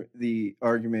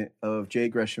argument of J.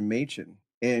 Gresham Machen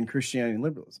and Christianity and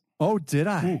liberalism? Oh, did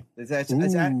I?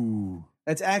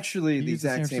 That's actually the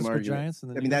exact same argument.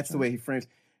 That's the way he frames.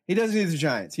 He doesn't use the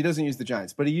Giants. He doesn't use the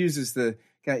Giants, but he uses that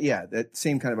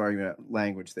same kind of argument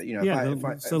language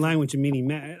that So language and meaning,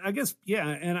 I guess,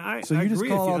 and I. So you just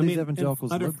call all these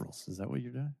evangelicals under liberals? Is that what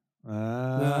you're doing?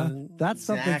 That's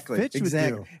something Fitch would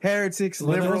do. Heretics,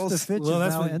 liberals.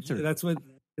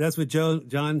 That's what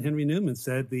John Henry Newman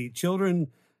said. The children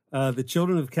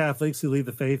of Catholics who leave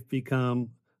the faith become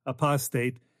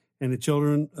apostate, and the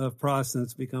children of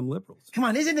Protestants become liberals. Come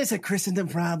on, isn't this a Christendom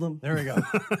problem? There we go.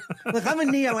 Look, I'm a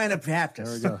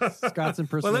neo-Anabaptist. There we go. Scott's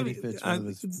impersonating Fitch, one of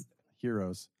his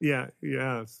heroes. Yeah.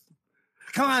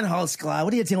 Come on, Holsclaw,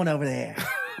 what are you doing over there?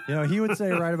 He would say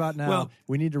right about now,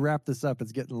 we need to wrap this up.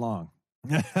 It's getting long.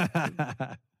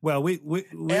 Well, we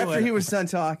after he was done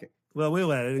talking. Well, we'll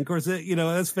let it. And of course,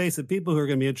 let's face it, people who are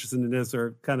going to be interested in this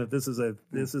are kind of, this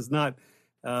is not,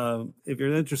 if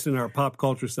you're interested in our pop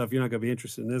culture stuff, you're not going to be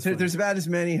interested in this. There's about as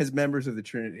many as members of the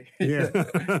Trinity. Yeah.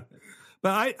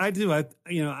 But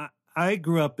I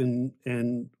grew up in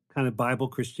kind of Bible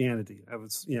Christianity. I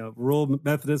was, rural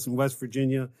Methodist in West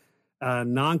Virginia,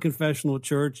 non-confessional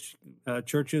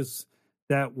churches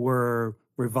that were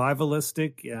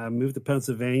revivalistic. I moved to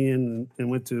Pennsylvania and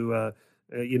went to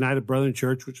United Brethren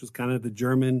Church, which was kind of the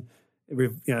German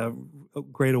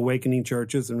Great Awakening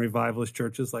churches and revivalist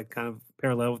churches, like kind of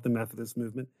parallel with the Methodist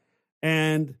movement.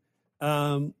 And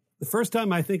the first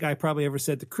time I think I probably ever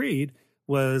said the creed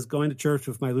was going to church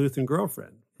with my Lutheran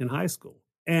girlfriend in high school.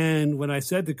 And when I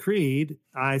said the creed,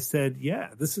 I said, yeah,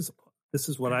 this is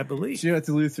what I believe. So you're not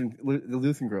the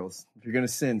Lutheran girls. If you're going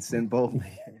to sin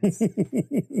boldly.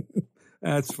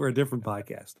 That's for a different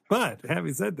podcast. But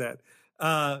having said that,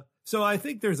 so I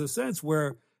think there's a sense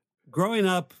where growing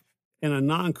up in a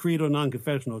non-creedal,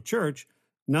 non-confessional church,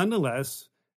 nonetheless,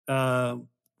 the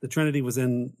Trinity was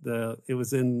in the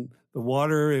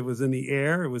water, it was in the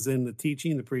air, it was in the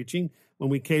teaching, the preaching. When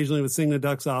we occasionally would sing the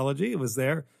doxology, it was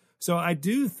there. So I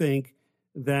do think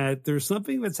that there's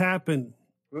something that's happened.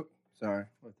 Oops, sorry,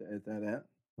 what to edit that out?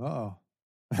 Uh-oh.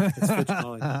 That's Fitch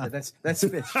calling. That's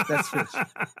Fitch. That's Fitch.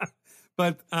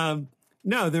 But I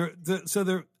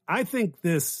think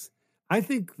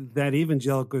that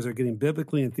evangelicals are getting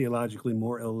biblically and theologically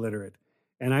more illiterate.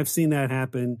 And I've seen that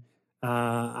happen.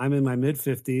 I'm in my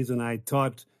mid-50s, and I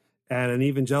taught at an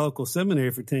evangelical seminary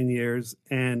for 10 years.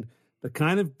 And the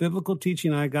kind of biblical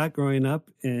teaching I got growing up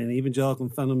in evangelical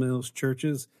and fundamentalist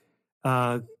churches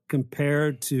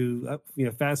compared to,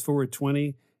 fast forward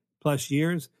 20 plus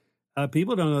years,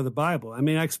 people don't know the Bible. I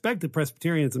mean, I expect the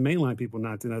Presbyterians and mainline people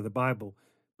not to know the Bible,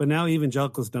 But now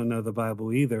evangelicals don't know the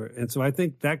Bible either. And so I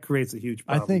think that creates a huge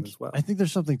problem as well. I think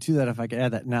there's something to that, if I could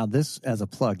add that. Now, this, as a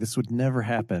plug, this would never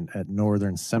happen at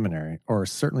Northern Seminary, or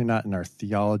certainly not in our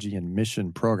theology and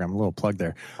mission program. A little plug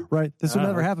there, right? This would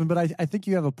never happen. But I think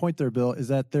you have a point there, Bill, is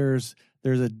that there's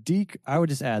I would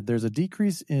just add, there's a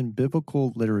decrease in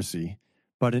biblical literacy,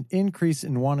 but an increase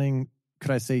in wanting,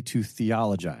 could I say, to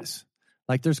theologize.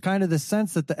 Like there's kind of this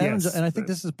sense that and I think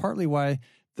this is partly why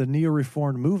the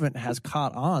neo-reformed movement has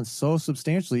caught on so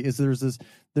substantially, is there's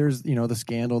the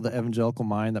scandal, the evangelical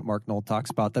mind that Mark Knoll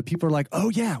talks about, that people are like, oh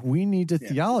yeah, we need to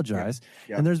theologize.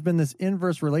 Yeah. And there's been this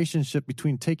inverse relationship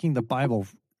between taking the Bible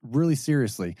really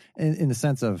seriously in the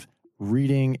sense of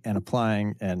reading and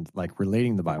applying and like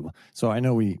relating the Bible. So I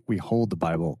know we hold the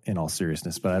Bible in all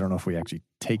seriousness, but I don't know if we actually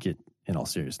take it in all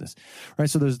seriousness, right?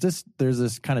 So there's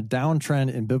this kind of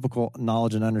downtrend in biblical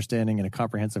knowledge and understanding in a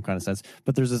comprehensive kind of sense,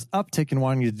 but there's this uptick in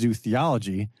wanting to do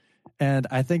theology, and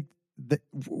I think that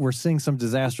we're seeing some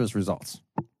disastrous results.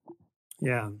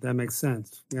 Yeah, that makes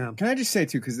sense. Yeah. Can I just say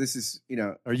too, because this is,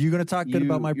 are you going to talk good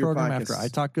about my program after I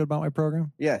talk good about my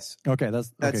program? Yes. Okay,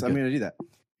 that's I'm going to do that.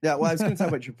 Yeah. Well, I was going to talk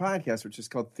about your podcast, which is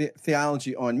called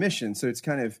Theology on Mission. So it's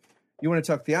kind of, you want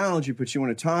to talk theology, but you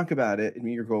want to talk about it. I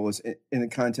mean, your goal is in the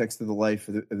context of the life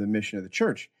of the mission of the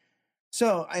church.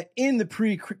 So in the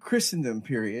pre-Christendom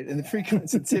period, in the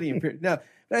pre-Constantinian period. Now,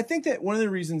 but I think that one of the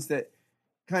reasons that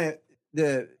kind of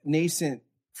the nascent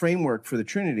framework for the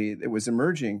Trinity that was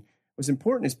emerging was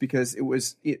important is because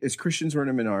as Christians were in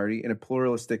a minority in a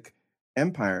pluralistic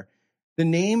empire, the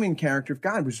name and character of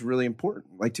God was really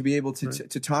important, like to be able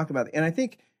to talk about it. And I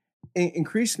think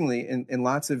increasingly in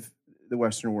lots of the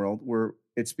Western world, where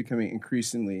it's becoming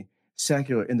increasingly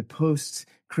secular, in the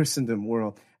post-Christendom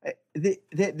world,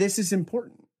 this is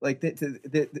important. Like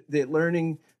the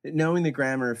learning, knowing the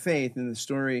grammar of faith and the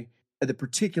story, the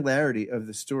particularity of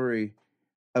the story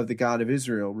of the God of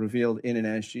Israel revealed in and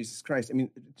as Jesus Christ. I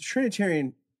mean, the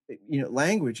Trinitarian,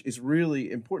 language is really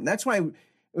important. That's why in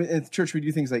the church we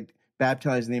do things like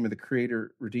baptize in the name of the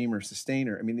Creator, Redeemer,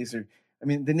 Sustainer. I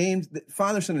mean, the names, the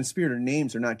Father, Son, and Spirit are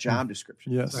names, are not job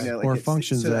descriptions. Yes, or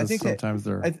functions, so as sometimes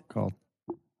they're called.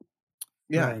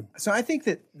 Yeah. Right. So I think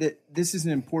that this is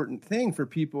an important thing for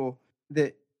people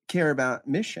that care about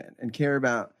mission and care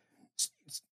about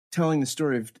telling the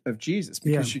story of Jesus,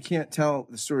 because you can't tell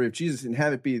the story of Jesus and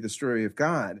have it be the story of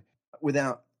God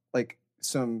without like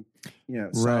some,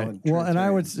 solid. Well, and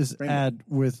I would just add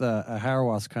with a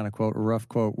Hauerwas kind of quote, a rough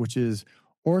quote, which is,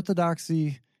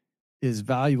 orthodoxy is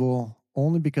valuable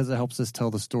only because it helps us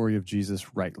tell the story of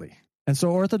Jesus rightly. And so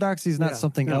orthodoxy is not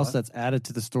something else that's added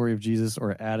to the story of Jesus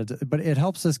or but it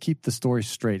helps us keep the story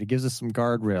straight. It gives us some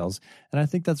guardrails. And I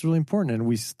think that's really important. And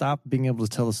we stop being able to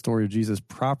tell the story of Jesus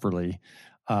properly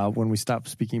when we stop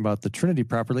speaking about the Trinity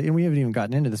properly. And we haven't even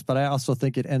gotten into this, but I also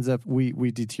think it ends up,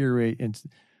 we deteriorate and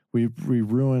we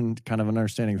ruin kind of an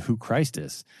understanding of who Christ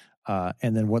is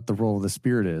and then what the role of the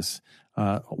Spirit is.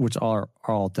 Which are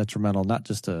all detrimental, not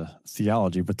just to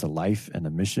theology, but to life and to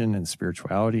mission and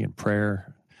spirituality and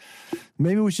prayer.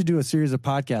 Maybe we should do a series of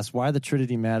podcasts, Why the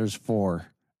Trinity Matters For,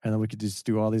 and then we could just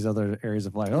do all these other areas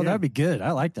of life. Oh, that'd be good.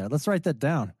 I like that. Let's write that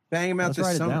down. Bang them out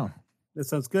this summer. That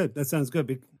sounds good.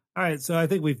 All right. So I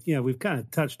think we've kind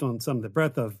of touched on some of the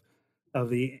breadth of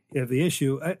the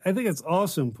issue. I think it's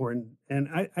also important, and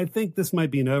I think this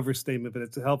might be an overstatement, but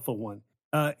it's a helpful one.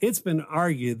 It's been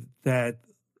argued that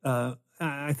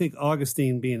I think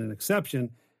Augustine being an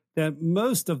exception, that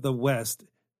most of the West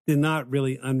did not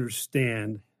really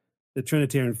understand the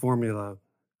Trinitarian formula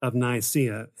of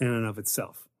Nicaea in and of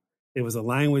itself. It was a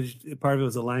language, part of it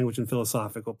was a language and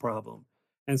philosophical problem.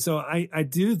 And so I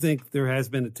do think there has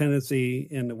been a tendency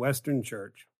in the Western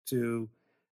church to,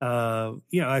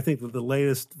 I think that the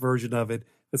latest version of it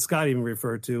that Scott even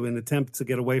referred to, an attempt to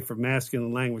get away from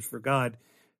masculine language for God,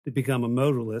 to become a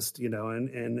modalist,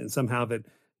 and somehow that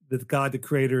God, the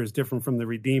creator, is different from the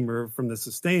redeemer, from the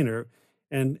sustainer.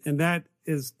 And that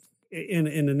is,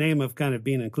 in the name of kind of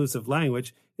being inclusive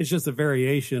language, it's just a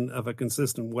variation of a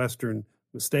consistent Western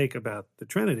mistake about the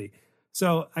Trinity.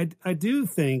 So I do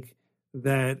think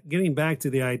that getting back to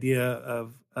the idea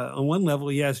of, on one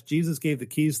level, yes, Jesus gave the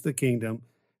keys to the kingdom.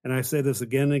 And I say this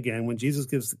again and again, when Jesus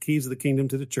gives the keys of the kingdom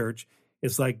to the church,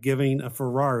 it's like giving a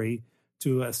Ferrari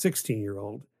to a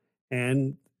 16-year-old.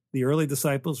 And the early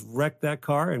disciples wrecked that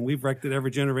car, and we've wrecked it every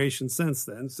generation since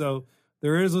then. So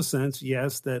there is a sense,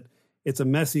 yes, that it's a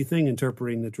messy thing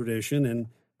interpreting the tradition. And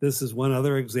this is one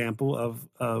other example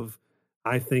of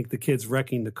I think, the kids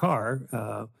wrecking the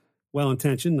car,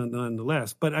 well-intentioned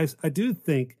nonetheless. But I do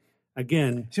think,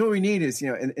 again... So what we need is,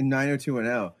 in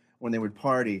 90210, when they would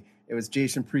party, it was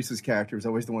Jason Priestley's character was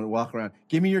always the one to walk around.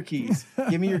 Give me your keys.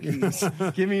 Give me your keys.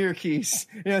 Give me your keys.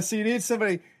 So you need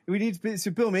somebody. So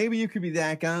Bill, maybe you could be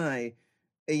that guy.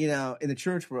 In the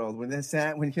church world, when that's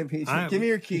that, when give me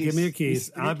your keys. Give me your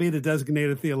keys. I'll be the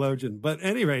designated theologian. But at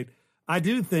any rate, I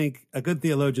do think a good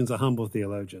theologian's a humble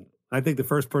theologian. I think the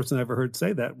first person I ever heard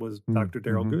say that was Dr.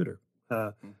 Darrell Guder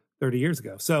 30 years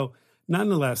ago. So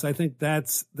nonetheless, I think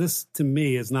this to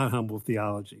me is not humble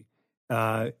theology.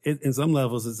 In some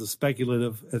levels, it's as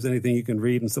speculative as anything you can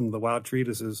read in some of the wild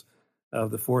treatises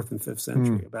of the 4th and 5th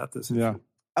century about this issue. Yeah.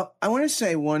 I want to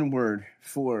say one word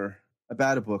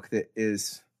about a book that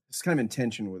is kind of in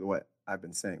tension with what I've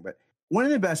been saying. But one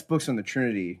of the best books on the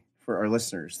Trinity for our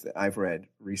listeners that I've read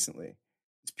recently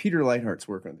is Peter Leithart's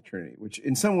work on the Trinity, which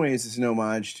in some ways is an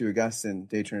homage to Augustine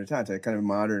De Trinitate, kind of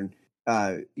modern,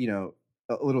 a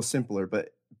little simpler,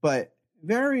 but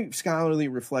very scholarly,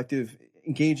 reflective,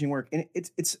 engaging work. And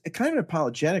it's a kind of an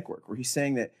apologetic work where he's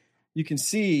saying that you can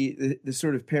see the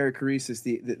sort of perichoresis,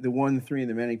 the one, the three, and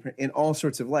the many in all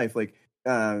sorts of life, like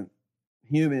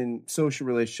human, social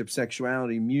relationships,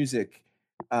 sexuality, music,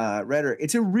 rhetoric.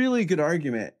 It's a really good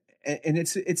argument, and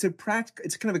it's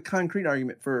kind of a concrete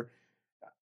argument for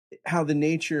how the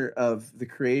nature of the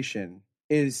creation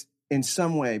is in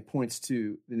some way points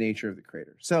to the nature of the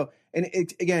creator. So, and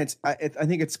I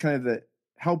think it's kind of the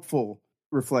helpful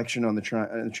reflection on the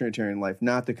Trinitarian life,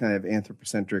 not the kind of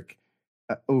anthropocentric,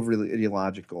 overly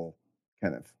ideological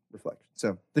kind of reflection.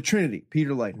 So, the Trinity,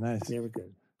 Peter Leithart. Nice. Very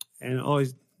good. And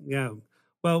always, yeah.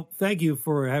 Well, thank you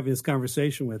for having this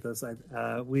conversation with us.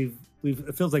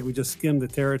 It feels like we just skimmed the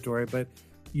territory, but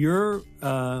you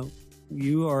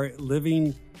are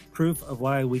living proof of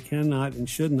why we cannot and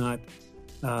should not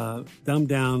dumb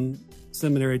down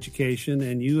seminary education,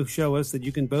 and you show us that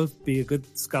you can both be a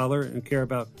good scholar and care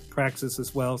about praxis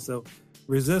as well. So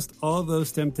resist all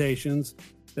those temptations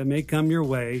that may come your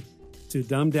way to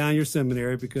dumb down your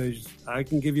seminary, because I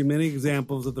can give you many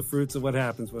examples of the fruits of what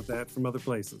happens with that from other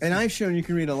places. And I've shown you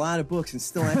can read a lot of books and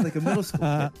still act like a middle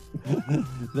school kid.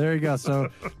 There you go. So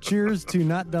cheers to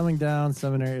not dumbing down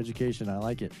seminary education. I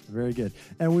like it. Very good.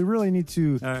 And we really need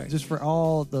to, just for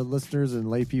all the listeners and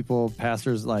lay people,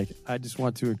 pastors, I just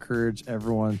want to encourage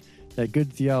everyone that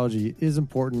good theology is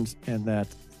important, and that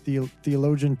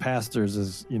theologian pastors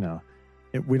is,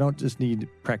 we don't just need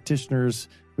practitioners.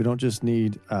 We don't just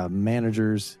need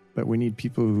managers, but we need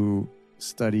people who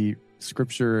study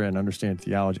Scripture and understand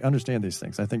theology, understand these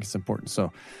things. I think it's important.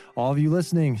 So all of you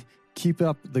listening, keep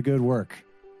up the good work.